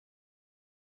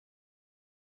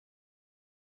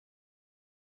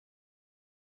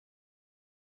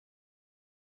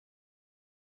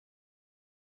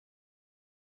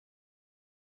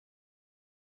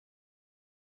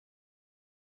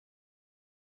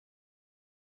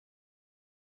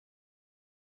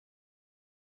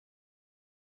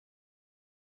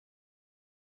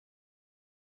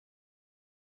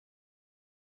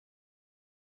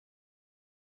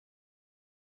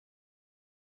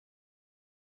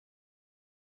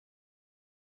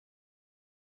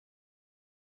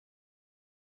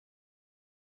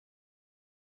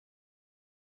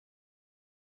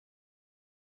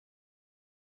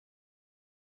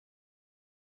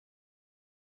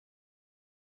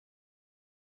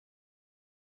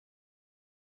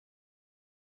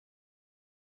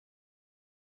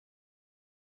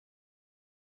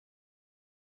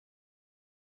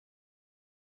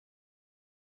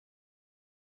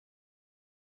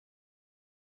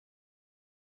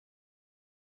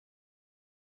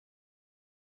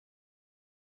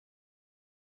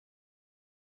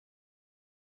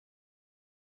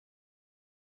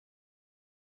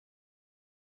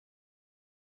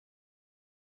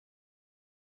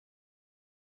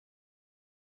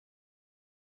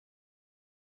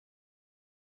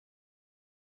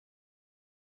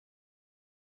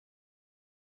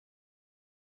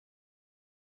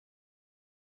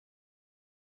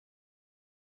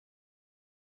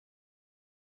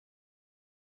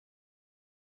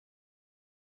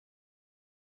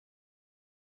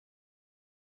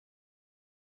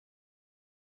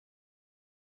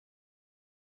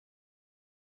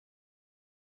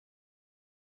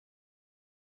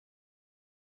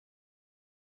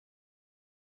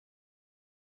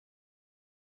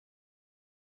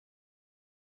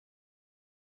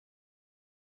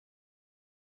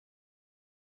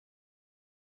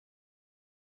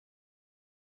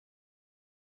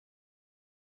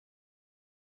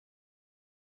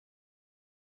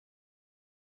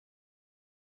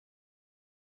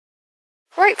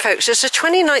Right folks, it's the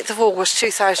 29th of August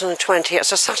 2020,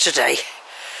 it's a Saturday,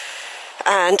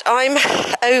 and I'm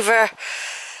over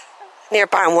near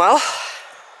Banwell.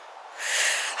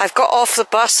 I've got off the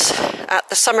bus at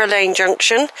the Summer Lane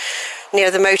junction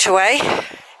near the motorway,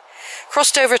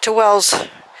 crossed over to Wells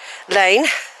Lane,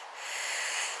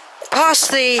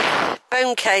 past the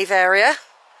Bone Cave area,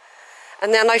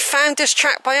 and then I found this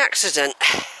track by accident.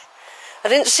 I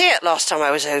didn't see it last time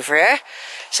I was over here,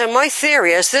 so my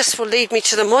theory is this will lead me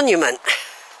to the monument.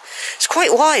 It's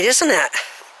quite wide, isn't it?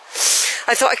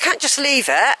 I thought I can't just leave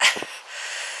it,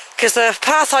 because the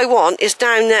path I want is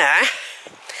down there.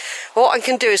 What I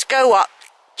can do is go up,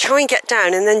 try and get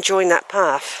down, and then join that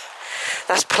path.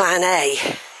 That's plan A.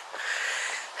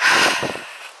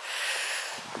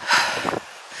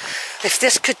 If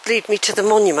this could lead me to the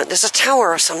monument, there's a tower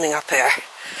or something up here.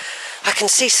 I can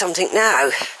see something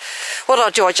now. What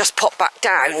I'll do, I just pop back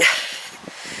down.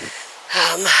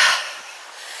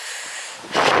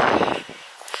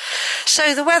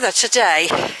 So the weather today,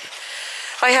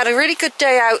 I had a really good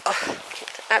day out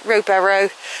at Rowbarrow,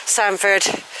 Sanford,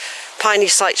 Piney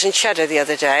Sights and Cheddar the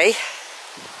other day.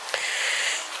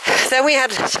 Then we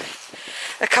had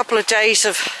a couple of days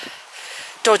of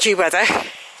dodgy weather,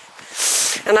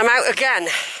 and I'm out again.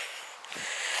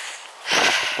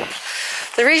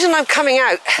 The reason I'm coming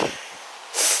out,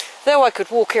 though I could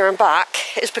walk here and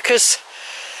back, is because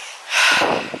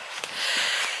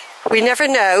we never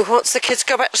know, once the kids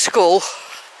go back to school,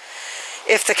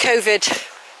 if the COVID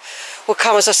will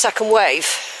come as a second wave.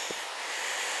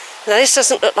 Now this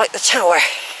doesn't look like the tower.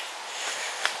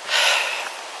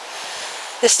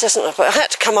 This doesn't look, but I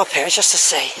had to come up here just to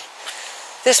see.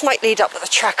 This might lead up to the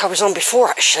track I was on before,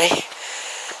 actually.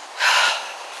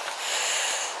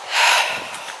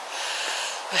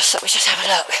 So we just have a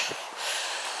look.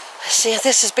 See,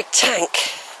 this is a big tank.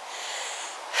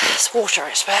 It's water, I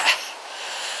expect.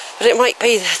 But it might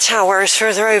be the tower is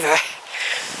further over.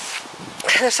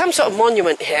 There's some sort of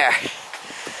monument here.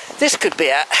 This could be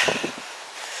it.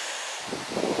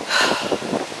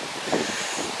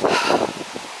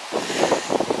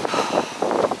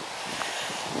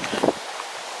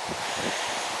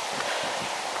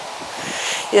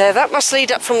 Yeah, that must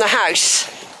lead up from the house.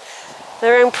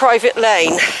 Their own private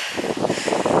lane.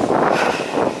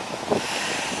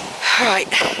 Right.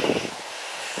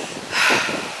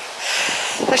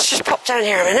 Let's just pop down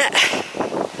here a minute.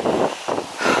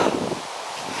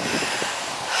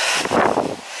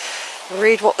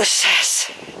 Read what this says.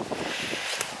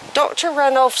 Dr.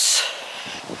 Randolph's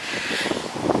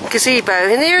Gazebo.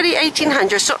 In the early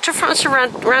 1800s, Dr. Francis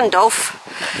Randolph,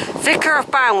 vicar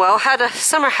of Banwell, had a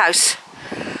summer house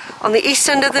on the east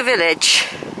end of the village.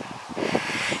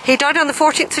 He died on the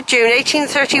 14th of June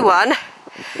 1831,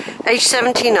 aged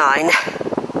 79.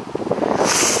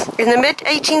 In the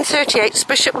mid-1838s,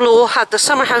 Bishop Law had the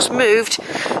summer house moved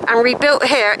and rebuilt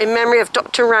here in memory of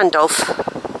Dr. Randolph.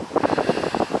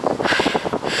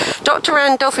 Dr.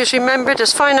 Randolph is remembered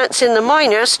as financing the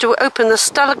miners to open the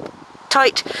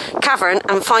stalactite cavern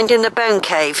and finding the Bone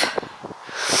Cave.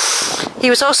 He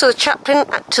was also the chaplain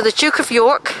to the Duke of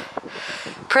York,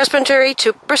 presbytery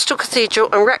to Bristol Cathedral,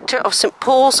 and rector of St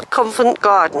Paul's Convent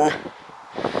Garden.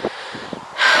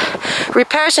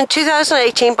 Repairs in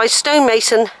 2018 by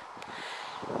stonemason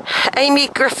Amy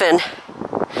Griffin,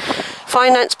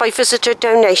 financed by visitor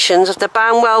donations of the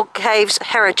Banwell Caves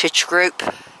Heritage Group.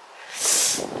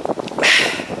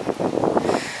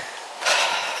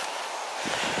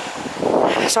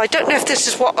 So I don't know if this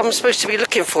is what I'm supposed to be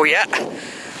looking for yet.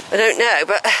 I don't know,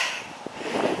 but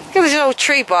look at this old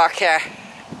tree bark here.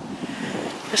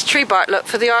 There's tree bark, look,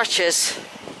 for the arches.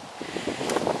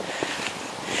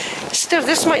 Still,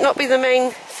 this might not be the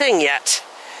main thing yet.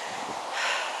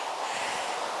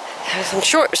 I'm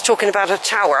sure it was talking about a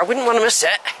tower. I wouldn't want to miss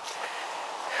it.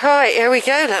 Right, here we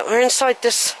go. Look, we're inside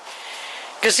this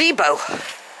gazebo.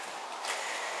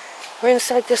 We're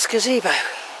inside this gazebo.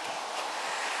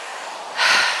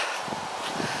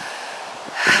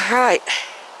 Right.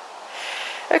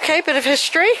 Okay, bit of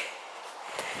history.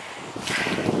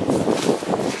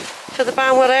 For the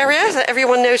Banwell area that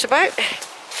everyone knows about.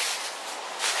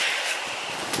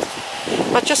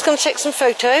 I'm just going to take some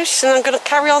photos and I'm going to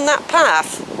carry on that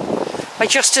path.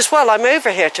 Just as well, I'm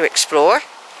over here to explore.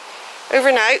 Over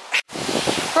and out.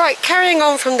 Right, carrying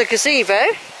on from the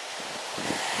gazebo.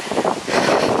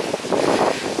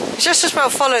 Just as well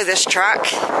follow this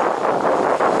track.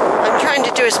 I'm trying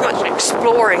to do as much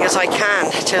exploring as I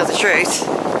can, to tell the truth.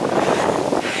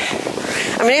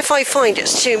 I mean, if I find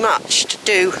it's too much to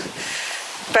do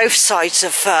both sides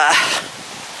of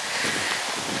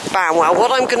Banwell,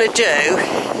 what I'm going to do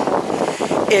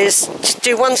is to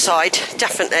do one side,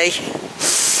 definitely,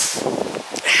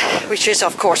 which is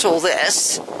of course all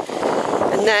this.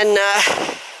 And then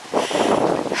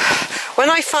when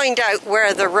I find out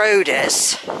where the road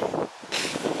is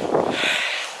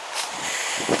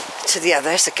to the other,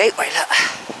 there's the gateway, look,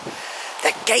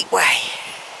 the gateway.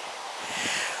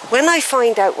 When I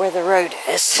find out where the road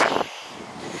is,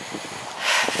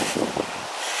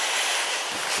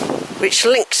 which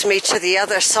links me to the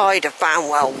other side of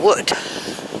Banwell Wood,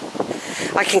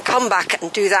 I can come back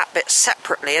and do that bit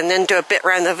separately and then do a bit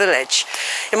around the village.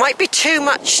 It might be too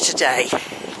much today.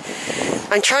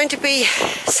 I'm trying to be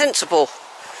sensible.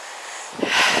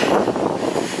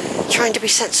 Trying to be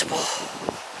sensible.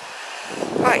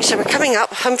 Right, so we're coming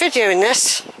up. I'm videoing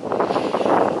this.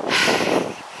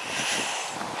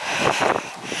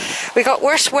 We got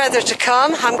worse weather to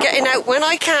come. I'm getting out when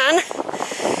I can.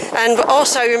 And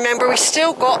also remember, we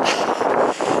still got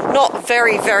not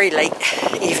very, very late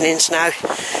evenings now.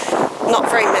 Not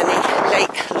very many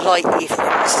late, light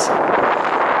evenings.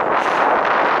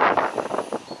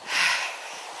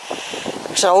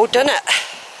 It's old, doesn't it?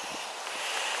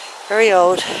 Very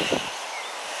old.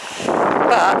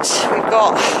 But we've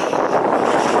got,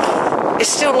 it's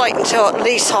still light until at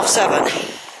least 7:30.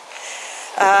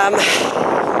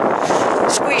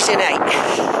 Squeezing 8.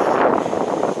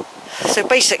 So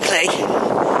basically,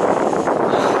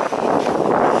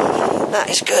 that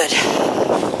is good.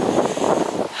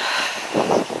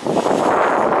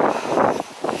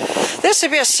 This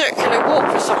would be a circular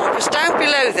walk for someone, because down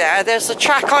below there's the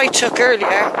track I took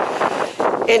earlier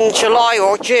in July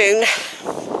or June,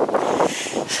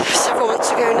 several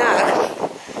months ago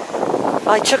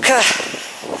now. I took a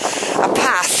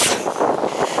path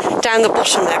down the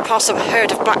bottom there, past a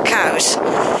herd of black cows,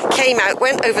 came out,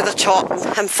 went over the top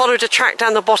and followed a track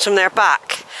down the bottom there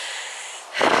back.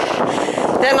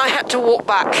 Then I had to walk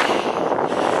back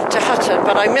to Hutton,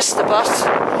 but I missed the bus.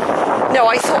 No,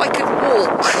 I thought I could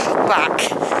walk back,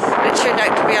 but it turned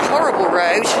out to be a horrible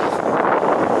road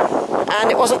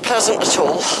and it wasn't pleasant at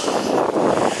all.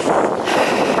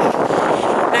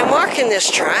 Now, marking this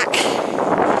track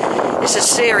is a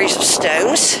series of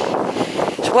stones.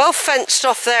 It's well fenced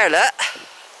off there, look.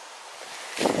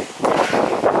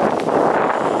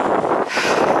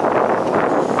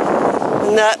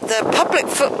 And the public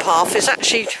footpath is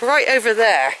actually right over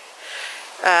there,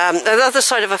 the other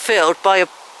side of a field by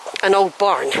an old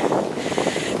barn.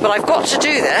 But I've got to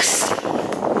do this.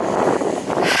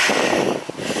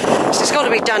 So it's got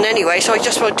to be done anyway, so I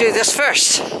just want to do this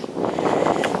first.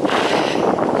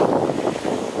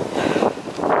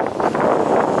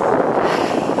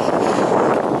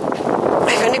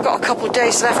 I've only got a couple of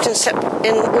days left in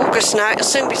August now. It'll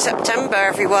soon be September,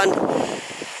 everyone.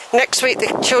 Next week the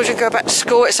children go back to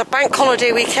school. It's a bank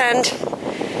holiday weekend.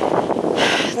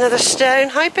 Another stone.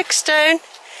 Hi, big stone.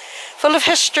 Full of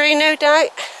history, no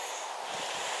doubt.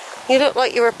 You look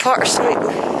like you were part of something.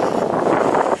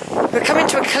 We're coming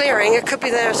to a clearing. It could be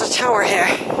there's a tower here.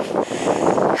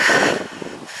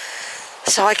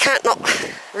 So I can't not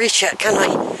reach it, can I?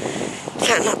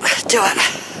 Can't not do it.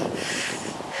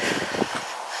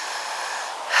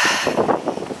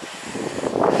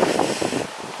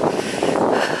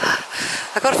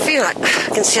 I got a feeling like I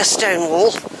can see a stone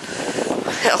wall.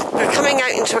 We're coming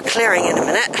out into a clearing in a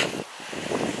minute.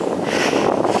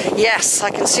 Yes, I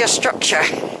can see a structure.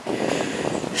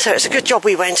 So it's a good job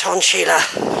we went on, Sheila.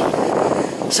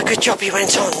 It's a good job you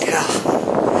went on, girl.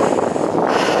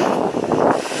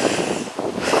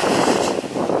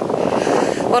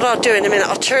 What I'll do in a minute,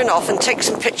 I'll turn off and take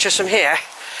some pictures from here.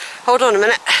 Hold on a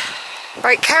minute.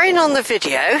 Right, carrying on the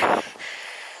video.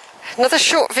 Another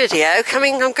short video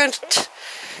coming. I'm going to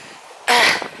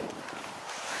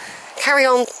carry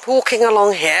on walking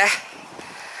along here.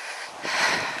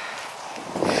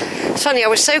 It's funny, I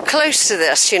was so close to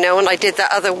this, you know, when I did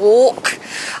that other walk.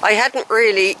 I hadn't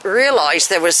really realised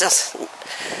there was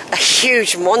a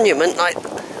huge monument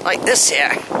like this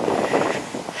here.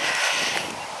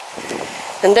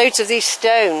 And loads of these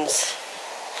stones.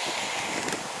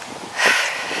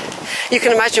 You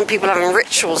can imagine people having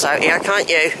rituals out here, can't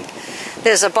you?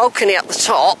 There's a balcony at the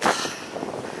top.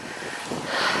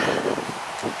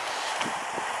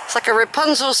 It's like a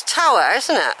Rapunzel's tower,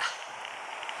 isn't it?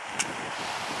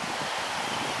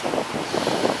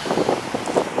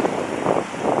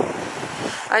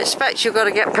 I expect you've got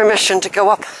to get permission to go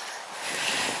up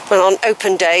well, on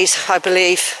open days, I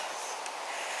believe.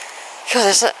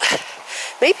 God,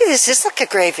 maybe this is like a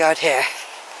graveyard here.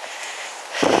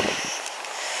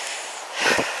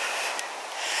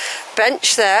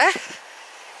 Bench there.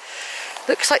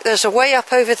 Looks like there's a way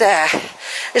up over there.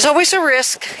 There's always a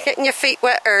risk getting your feet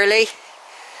wet early.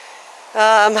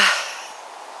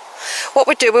 What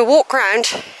we do, we'll walk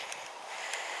round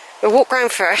We'll walk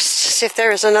round first, see if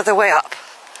there is another way up.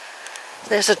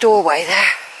 There's a doorway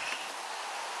there.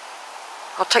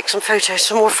 I'll take some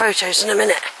more photos in a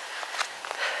minute.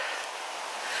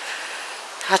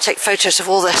 I'll take photos of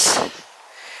all this.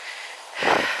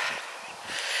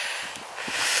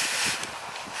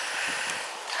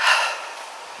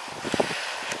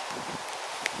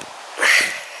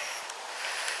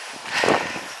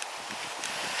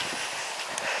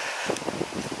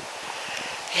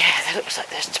 Yeah, there looks like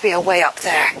there's to be a way up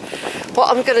there. What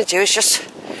I'm going to do is just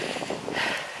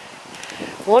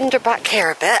wander back here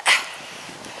a bit.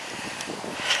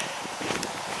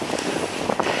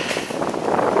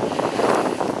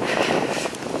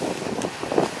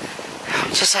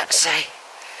 What does that say?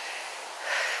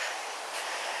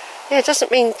 Yeah, it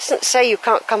doesn't say you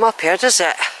can't come up here, does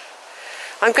it?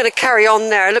 I'm going to carry on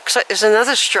there. It looks like there's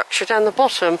another structure down the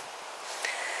bottom.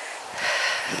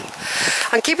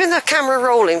 I'm keeping the camera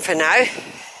rolling for now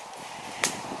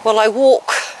while I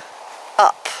walk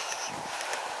up.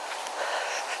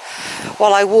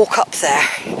 While I walk up there.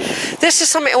 This is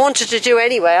something I wanted to do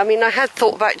anyway. I mean, I had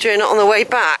thought about doing it on the way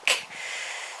back,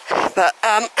 but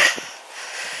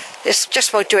it's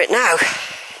just won't do it now.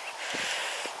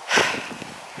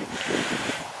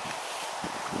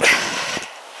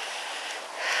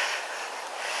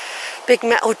 Big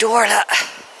metal door, look.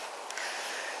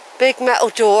 Big metal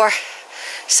door.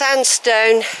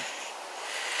 Sandstone.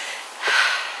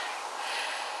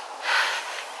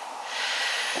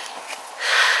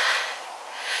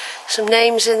 Some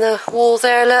names in the wall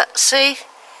there, let's see.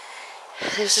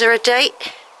 Is there a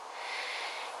date?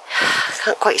 I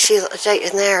can't quite see what the date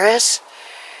in there is.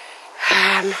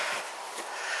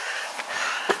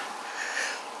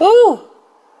 Ooh!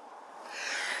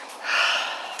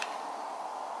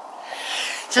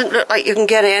 Doesn't look like you can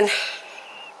get in.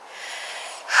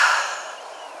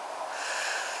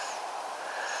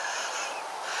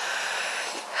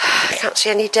 I can't see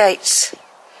any dates.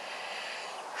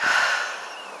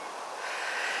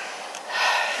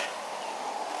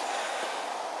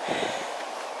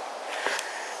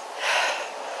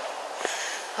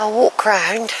 I'll walk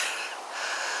round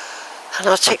and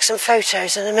I'll take some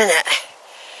photos in a minute.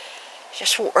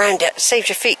 Just walk round it. Saves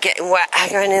your feet getting wet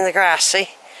going in the grass, see?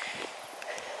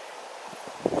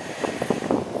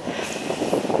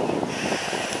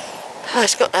 Oh,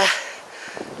 it's got a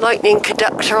lightning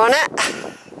conductor on it.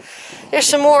 There's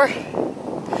some more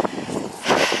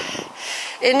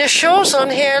initials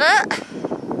on here, look.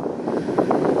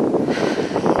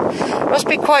 Must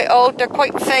be quite old, they're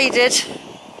quite faded.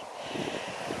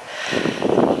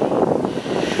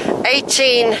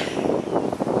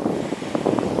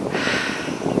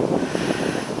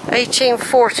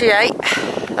 1848,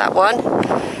 that one.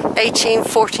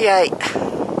 1848.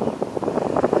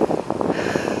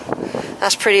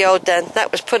 That's pretty old then.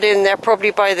 That was put in there probably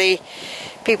by the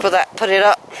people that put it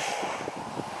up.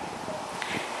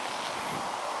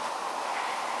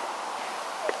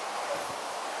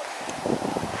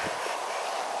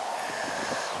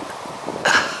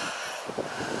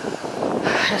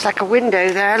 There's like a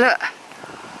window there, look.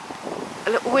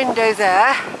 A little window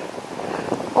there.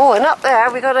 Oh, and up there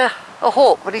we got a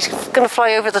hawk, but he's going to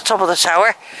fly over the top of the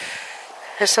tower.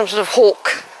 There's some sort of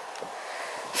hawk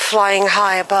flying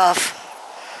high above.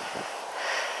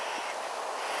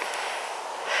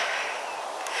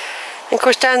 And of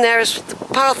course down there is the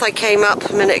path I came up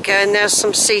a minute ago, and there's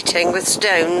some seating with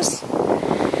stones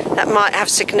that might have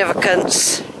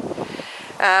significance.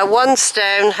 One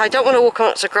stone, I don't want to walk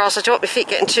on the grass, I don't want my feet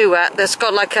getting too wet. There's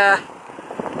got like a,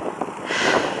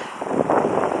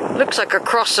 looks like a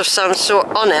cross of some sort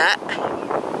on it.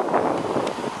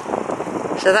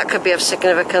 So that could be of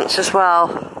significance as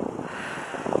well.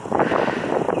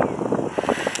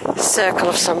 Circle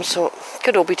of some sort.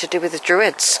 Could all be to do with the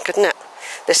Druids, couldn't it?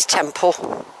 This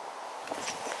temple.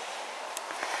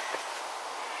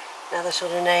 Another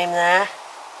sort of name there.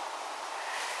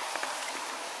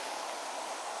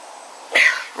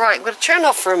 Right, I'm going to turn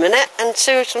off for a minute and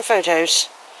show some photos.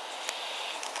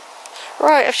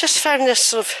 Right, I've just found this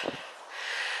sort of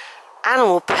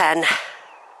animal pen.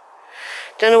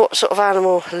 Don't know what sort of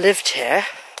animal lived here.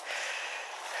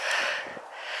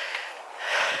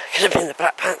 Could have been the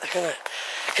Black Panther, couldn't it?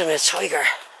 Could have been a tiger.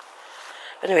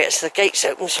 Anyway, it's the gate's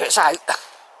open, so it's out.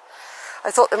 I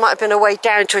thought there might have been a way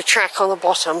down to a track on the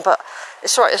bottom, but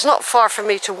it's right. It's not far for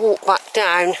me to walk back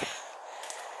down.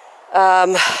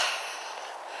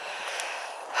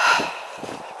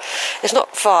 It's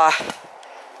not far.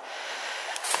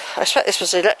 I expect this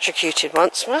was electrocuted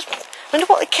once. I wonder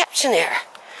what they kept in here.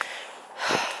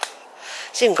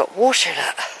 It's even got water,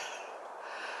 look.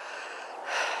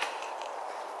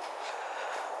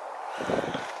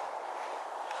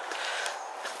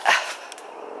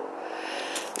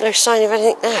 No sign of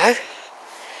anything now.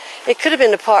 It could have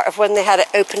been a part of when they had it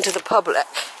open to the public.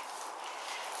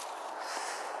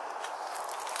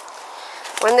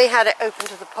 When they had it open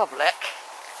to the public.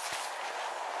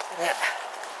 Yeah.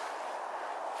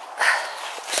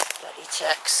 Bloody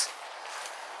ticks.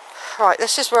 Right,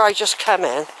 this is where I just come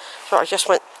in. So I just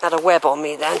had a web on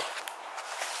me then.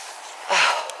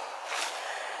 Oh.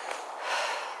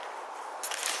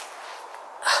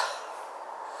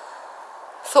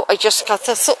 I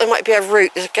thought there might be a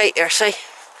route. There's a gate there, see?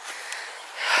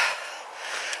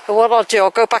 And what I'll do,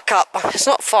 I'll go back up. It's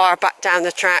not far back down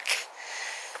the track.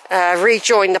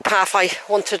 Rejoin the path I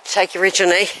wanted to take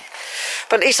originally.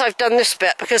 But at least I've done this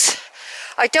bit because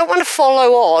I don't want to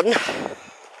follow on.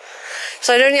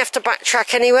 So I'd only have to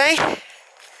backtrack anyway.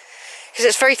 Because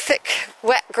it's very thick,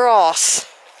 wet grass.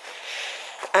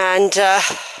 And I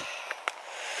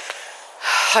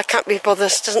can't be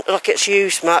bothered. It doesn't look like it's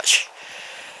used much.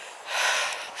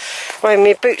 Well,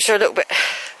 my boots are a little bit...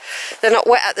 They're not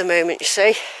wet at the moment, you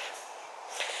see.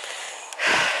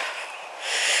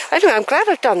 Anyway, I'm glad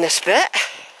I've done this bit.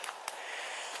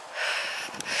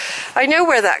 I know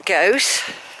where that goes.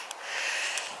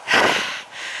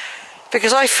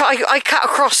 Because I cut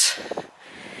across...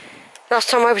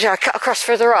 Last time I was here, I cut across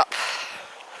further up.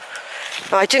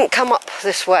 I didn't come up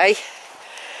this way.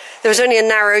 There was only a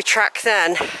narrow track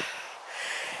then.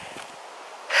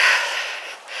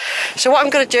 So what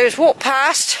I'm going to do is walk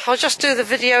past. I'll just do the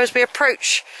video as we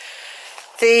approach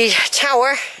the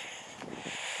tower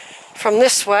from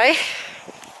this way.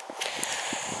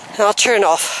 And I'll turn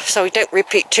off so we don't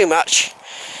repeat too much.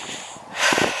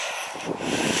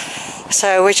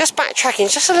 So we're just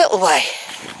backtracking just a little way.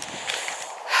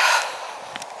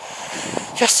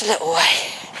 Just a little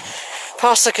way.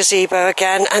 Past the gazebo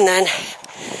again and then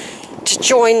to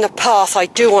join the path I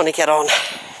do want to get on.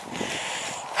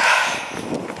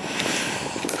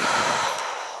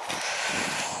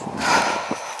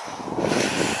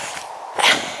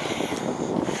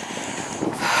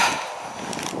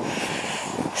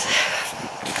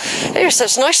 So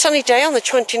it's a nice sunny day on the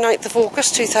 29th of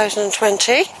August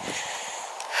 2020.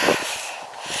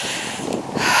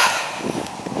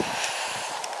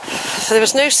 So there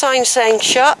was no sign saying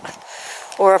shut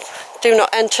or do not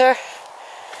enter.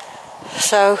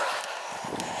 So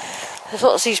there's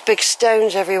lots of these big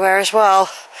stones everywhere as well.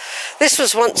 This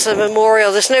was once a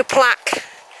memorial. There's no plaque.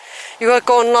 You've got to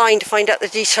go online to find out the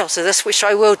details of this, which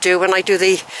I will do when I do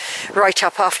the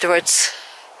write-up afterwards.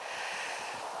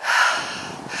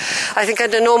 I think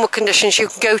under normal conditions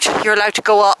you're allowed to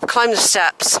go up, climb the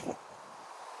steps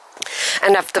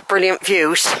and have the brilliant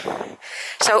views.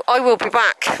 So I will be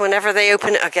back whenever they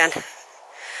open it again.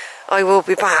 I will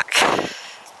be back.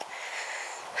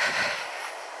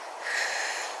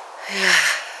 Yeah.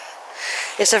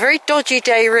 It's a very dodgy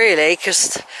day really,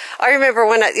 because I remember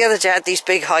when the other day I had these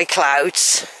big high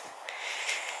clouds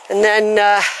and then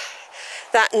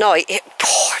that night it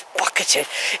poured, bucketed.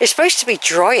 It's supposed to be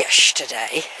dryish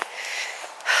today.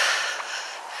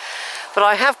 But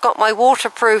I have got my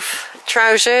waterproof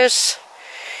trousers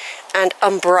and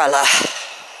umbrella.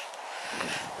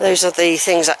 Those are the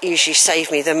things that usually save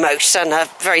me the most, and a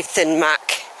very thin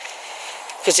Mac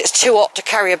because it's too hot to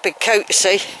carry a big coat, you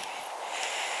see.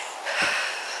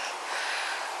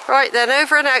 Right then,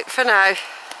 over and out for now.